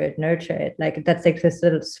it. Like that's like this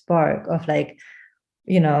little spark of like,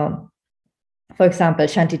 you know, for example,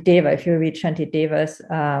 Shantideva, if you read Shantideva's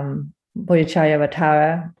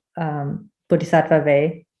Bodhicharyavatara, Bodhisattva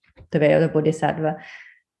way, the way of the Bodhisattva,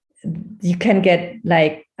 you can get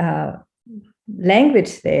like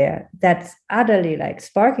language there that's utterly like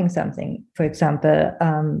sparking something. For example,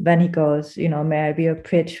 when he goes, you know, may I be a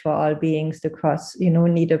bridge for all beings to cross, you know,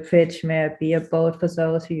 need a bridge, may I be a boat for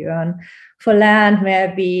those who yearn for land, may I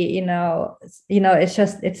be, you know, it's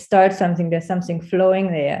just, it starts something, there's something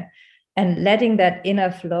flowing there. And letting that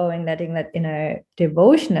inner flowing, letting that inner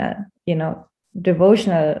devotional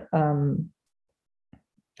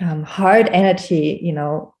heart energy, you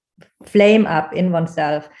know, flame up in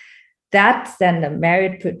oneself. That's then the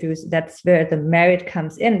merit produce. That's where the merit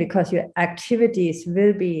comes in, because your activities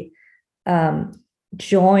will be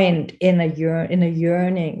joined in a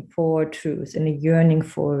yearning for truth, in a yearning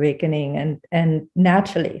for awakening, and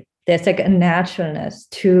naturally there's like a naturalness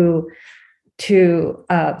to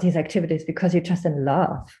these activities, because you're just in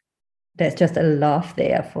love. There's just a love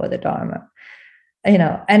there for the Dharma, you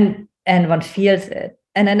know, and one feels it.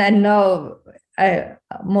 And then I know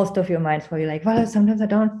most of your minds will be like, well, sometimes I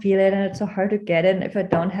don't feel it and it's so hard to get it. And if I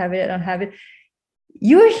don't have it, I don't have it.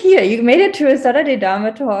 You're here. You made it to a Saturday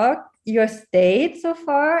Dharma talk. Your state so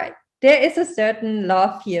far, there is a certain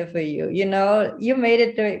love here for you. You know, you made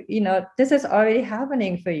it to, you know, this is already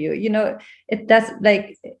happening for you. You know, it does,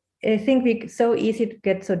 like, I think it's so easy to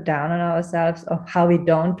get so down on ourselves of how we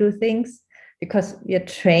don't do things, because we are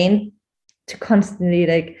trained to constantly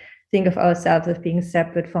like think of ourselves as being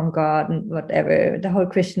separate from God and whatever, the whole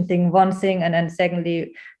Christian thing, one thing. And then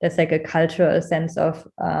secondly, there's like a cultural sense of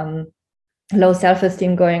low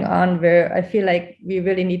self-esteem going on, where I feel like we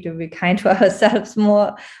really need to be kind to ourselves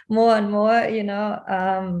more and more, you know.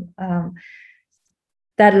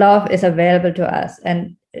 That love is available to us.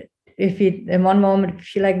 And if we in one moment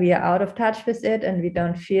feel like we are out of touch with it and we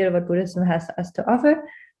don't feel what Buddhism has us to offer,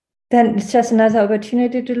 then it's just another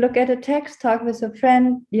opportunity to look at a text, talk with a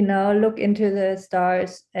friend, you know, look into the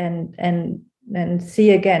stars and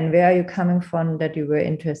see again, where are you coming from that you were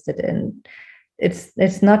interested in.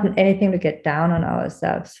 It's not anything to get down on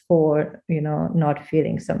ourselves for, you know, not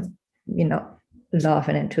feeling some, you know, love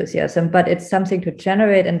and enthusiasm, but it's something to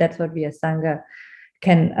generate. And that's what we as Sangha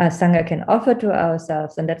can offer to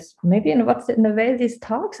ourselves. And that's maybe in the way these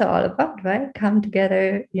talks are all about, right? Come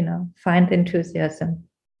together, you know, find enthusiasm.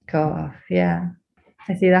 Go off. Yeah,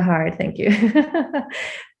 I see the heart. Thank you.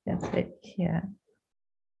 That's it. Yeah.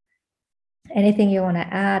 Anything you want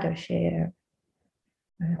to add or share?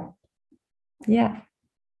 Yeah.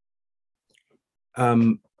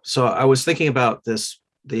 So I was thinking about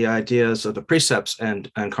the ideas of the precepts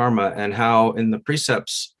and karma, and how in the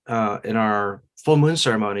precepts in our full moon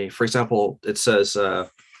ceremony, for example, it says,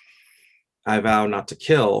 I vow not to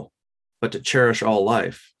kill, but to cherish all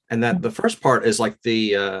life. And that the first part is like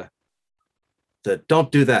the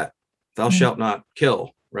don't do that, thou shalt not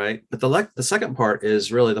kill, right? But the second part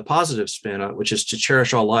is really the positive spin, which is to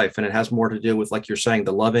cherish all life. And it has more to do with, like you're saying,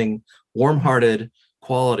 the loving, warm-hearted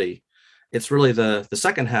quality. It's really the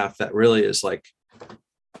second half that really is like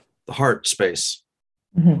the heart space.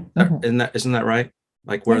 Isn't that right?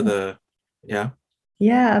 Like where yeah,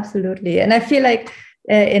 absolutely. And I feel like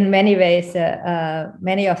in many ways,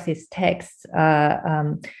 many of these texts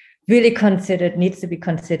are really needs to be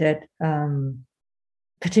considered.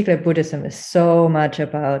 Particularly Buddhism is so much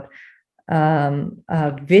about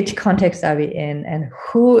which context are we in, and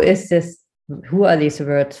who are these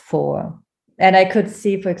words for? And I could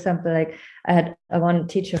see, for example, like I had one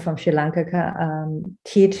teacher from Sri Lanka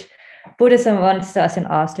teach Buddhism once to us in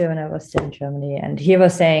Austria when I was still in Germany, and he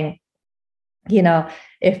was saying,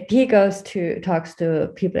 if he talks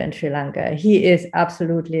to people in Sri Lanka, he is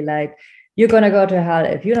absolutely like, you're going to go to hell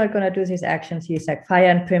if you're not going to do these actions. He's like fire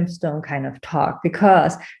and brimstone kind of talk,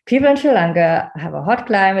 because people in Sri Lanka have a hot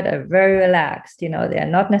climate, are very relaxed. They are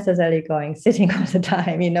not necessarily sitting all the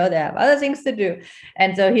time. They have other things to do.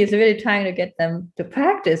 And so he's really trying to get them to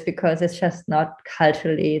practice, because it's just not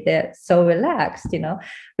culturally, they're so relaxed,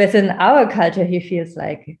 Within our culture, he feels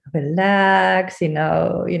like, relax,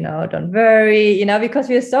 don't worry, because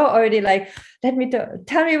we're so already like,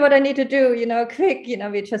 tell me what I need to do, quick,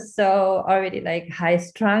 we're just so already like high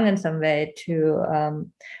strung in some way to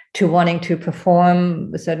wanting to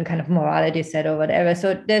perform a certain kind of morality set or whatever.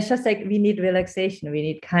 So there's just like, we need relaxation, we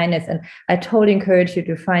need kindness. And I totally encourage you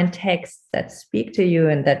to find texts that speak to you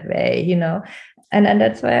in that way, And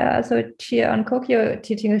that's why I also cheer on Kokyo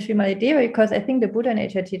teaching of Srimati Deva, because I think the Buddha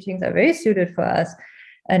nature teachings are very suited for us.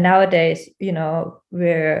 And nowadays,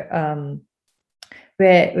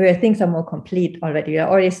 where things are more complete already. We're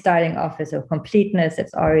already starting off with a completeness.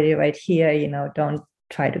 It's already right here, don't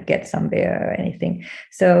try to get somewhere or anything.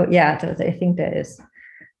 So yeah, I think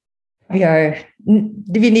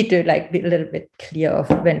we need to like be a little bit clear of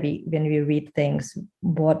when we read things,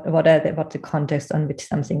 what's the context on which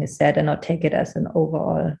something is said, and not take it as an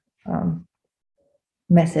overall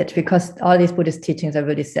message, because all these Buddhist teachings are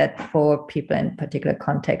really set for people in particular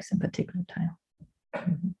contexts and particular time.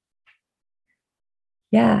 Mm-hmm.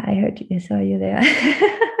 Yeah, I heard you. I saw you there.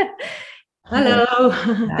 Hello.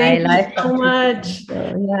 Thank you so much.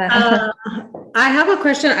 I have a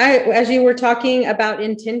question. As you were talking about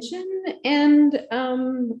intention and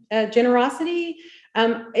generosity,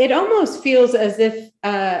 it almost feels as if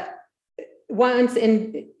once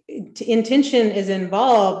intention is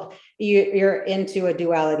involved, you're into a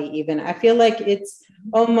duality even. I feel like it's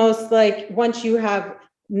almost like once you have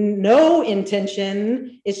no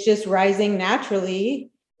intention, it's just rising naturally,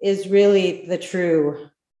 is really the true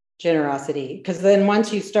generosity. Because then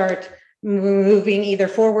once you start moving either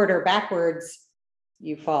forward or backwards,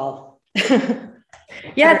 you fall.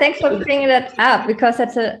 Yeah, thanks for bringing that up, because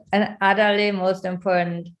that's an utterly most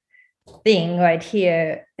important thing right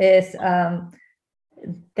here is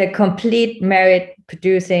the complete merit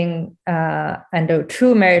producing and the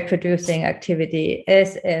true merit producing activity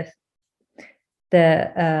is if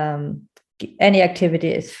any activity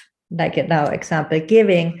is, like in our example,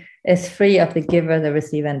 giving, is free of the giver, the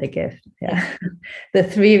receiver, and the gift. Yeah, the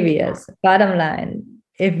three wheels. Bottom line,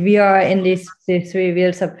 if we are in these three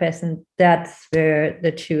wheels are present, that's where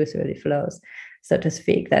the juice really flows, so to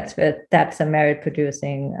speak. That's a merit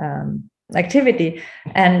producing activity.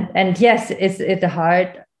 And yes, it's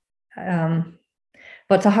hard.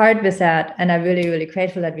 What's hard with that, and I'm really, really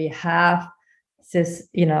grateful that we have this,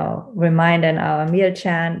 reminder in our meal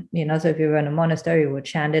chant, so if we were in a monastery, we would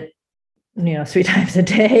chant it, 3 times a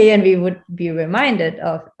day, and we would be reminded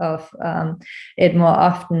of it more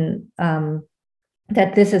often,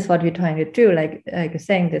 that this is what we're trying to do, like you're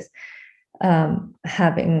saying, this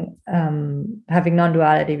having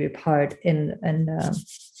non-duality be part in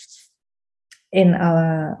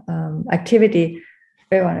our activity.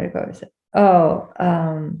 Where I wanted to go with it?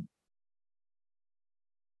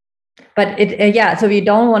 But so we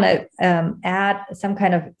don't want to add some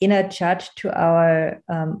kind of inner judge to our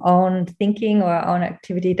own thinking or our own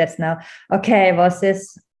activity. That's now, okay, was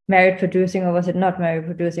this merit producing or was it not merit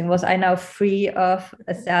producing? Was I now free of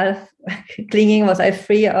self-clinging? Was I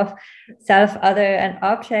free of self, other, and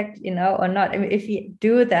object, or not? I mean, if we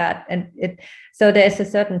do that, so there's a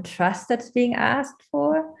certain trust that's being asked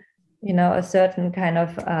for, a certain kind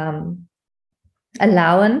of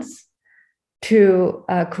allowance to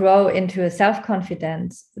grow into a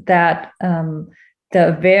self-confidence that the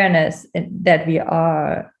awareness that we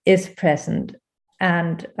are is present,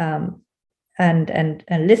 and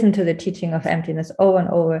listen to the teaching of emptiness over and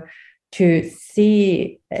over, to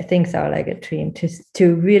see things are like a dream,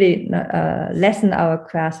 to really lessen our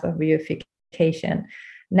grasp of reification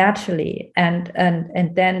naturally, and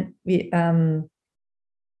then we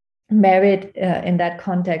merit in that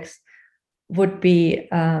context would be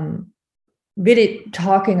really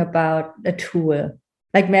talking about a tool.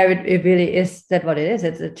 Like merit, it really is that what it is.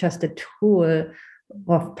 It's just a tool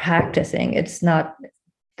of practicing. It's not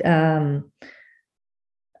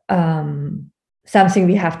something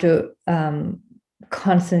we have to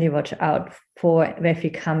constantly watch out for if we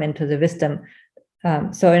come into the wisdom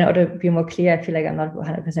So in order to be more clear, I feel like I'm not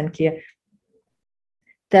 100% clear.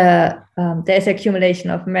 There's accumulation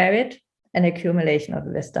of merit and accumulation of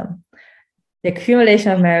wisdom. The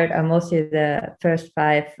accumulation of merit are mostly the first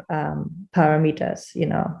 5 parameters,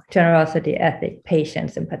 generosity, ethic,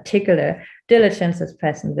 patience in particular. Diligence is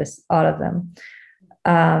present with all of them.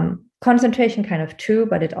 Concentration kind of too,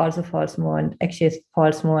 but it also falls more in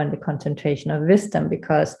the concentration of wisdom,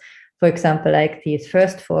 because, for example, like these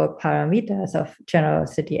first 4 parameters of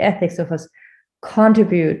generosity, ethics, of us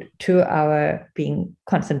contribute to our being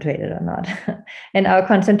concentrated or not. And our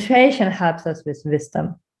concentration helps us with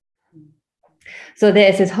wisdom. So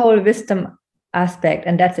there's this whole wisdom aspect,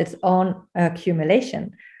 and that's its own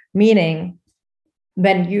accumulation, meaning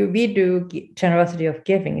when we do generosity of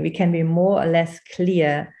giving, we can be more or less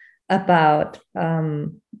clear about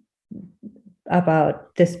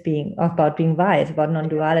being wise, about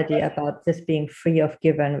non-duality, about this being free of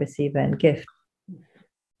giver and receiver and gift.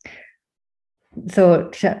 So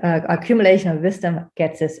accumulation of wisdom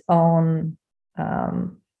gets its own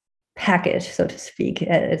package, so to speak.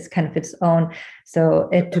 It's kind of its own. So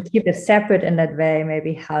to keep it separate in that way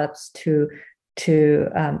maybe helps to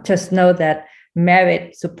just know that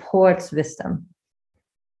merit supports wisdom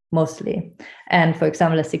mostly. And for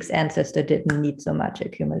example, the 6th ancestor didn't need so much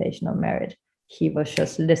accumulation of merit. He was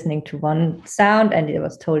just listening to one sound and it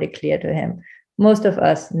was totally clear to him. Most of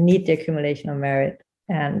us need the accumulation of merit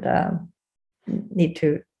and need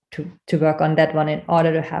to work on that one in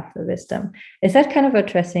order to have the wisdom. Is that kind of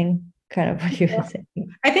addressing kind of what you were saying?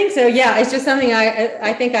 I think so. Yeah, it's just something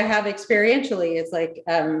I think I have experientially. It's like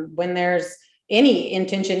when there's any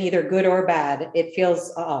intention, either good or bad, it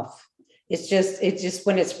feels off. It's just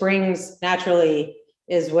when it springs naturally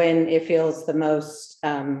is when it feels the most,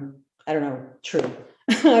 true.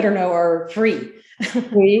 I don't know, or free.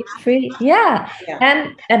 free. Yeah.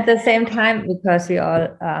 And at the same time, because we all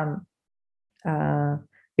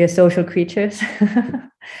we're social creatures.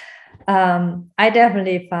 I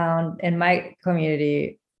definitely found in my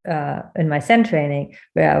community, in my Zen training,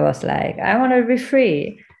 where I was like, I want to be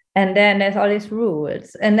free. And then there's all these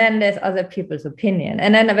rules. And then there's other people's opinion.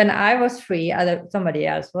 And then when I was free, somebody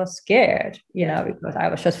else was scared, because I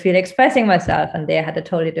was just freely expressing myself and they had a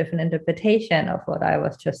totally different interpretation of what I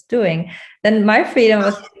was just doing. Then my freedom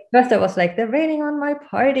was, first it was like, they're raining on my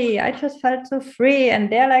party. I just felt so free.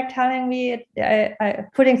 And they're like telling me,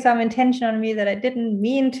 putting some intention on me that I didn't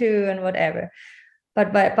mean to and whatever.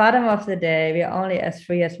 But by bottom of the day, we're only as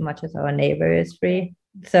free as much as our neighbor is free.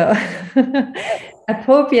 So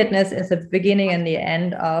appropriateness is the beginning and the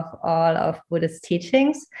end of all of Buddhist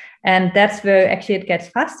teachings. And that's where actually it gets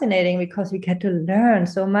fascinating, because we get to learn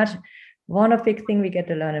so much. One of the big things we get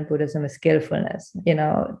to learn in Buddhism is skillfulness.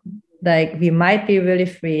 Like we might be really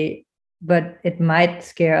free, but it might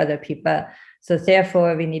scare other people. So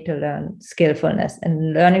therefore, we need to learn skillfulness,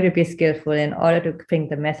 and learning to be skillful in order to bring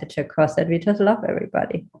the message across that we just love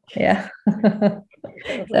everybody. Yeah.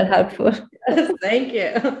 Is that helpful? Thank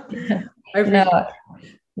you.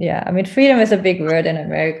 Yeah. I mean, freedom is a big word in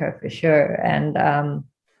America for sure. And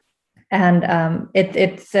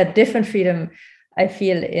it's a different freedom, I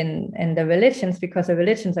feel, in the religions, because the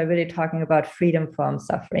religions are really talking about freedom from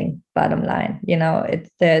suffering, bottom line.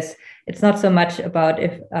 It's not so much about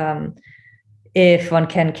if one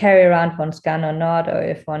can carry around one's gun or not, or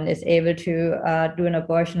if one is able to do an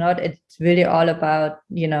abortion or not. It's really all about,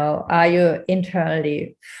 are you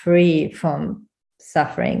internally free from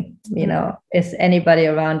suffering? Is anybody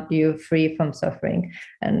around you free from suffering?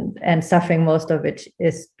 And suffering, most of it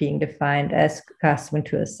is being defined as grasping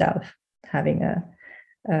to a self, having a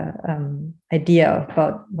idea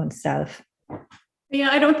about oneself. Yeah,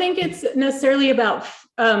 I don't think it's necessarily about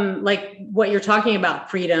like what you're talking about,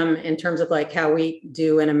 freedom, in terms of like how we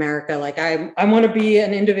do in America. Like I want to be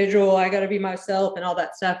an individual, I got to be myself and all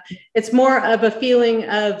that stuff. It's more of a feeling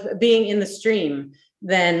of being in the stream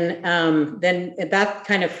than that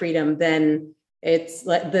kind of freedom. Than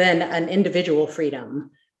an individual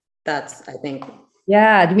freedom. That's, I think.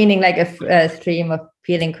 Yeah, meaning like a stream of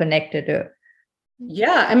feeling connected to.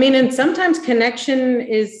 Yeah, I mean, and sometimes connection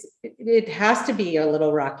it has to be a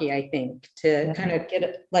little rocky, I think, to kind of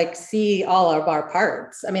get like see all of our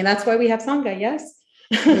parts. I mean, that's why we have Sangha, yes?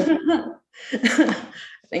 I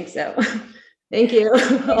think so. Thank you.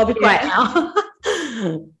 I'll be quiet now.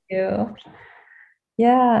 Thank you.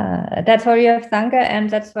 Yeah, that's why we have Sangha,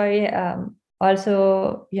 and that's why we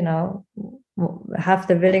also, have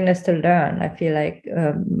the willingness to learn. I feel like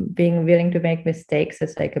being willing to make mistakes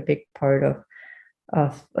is like a big part of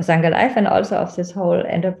Sangha life, and also of this whole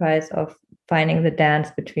enterprise of finding the dance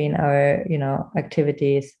between our,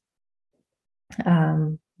 activities.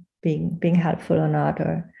 being helpful or not,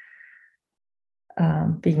 or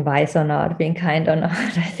being wise or not, being kind or not.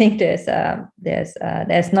 I think there's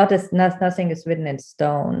nothing is written in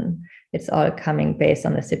stone. It's all coming based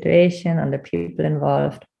on the situation, on the people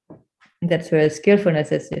involved. That's where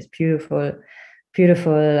skillfulness is this beautiful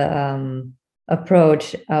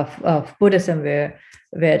approach of Buddhism, where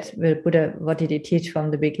Buddha, what did he teach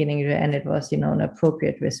from the beginning, and it was, an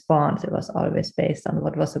appropriate response. It was always based on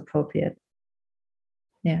what was appropriate.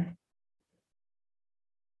 Yeah.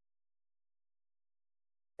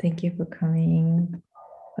 Thank you for coming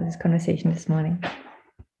for this conversation this morning.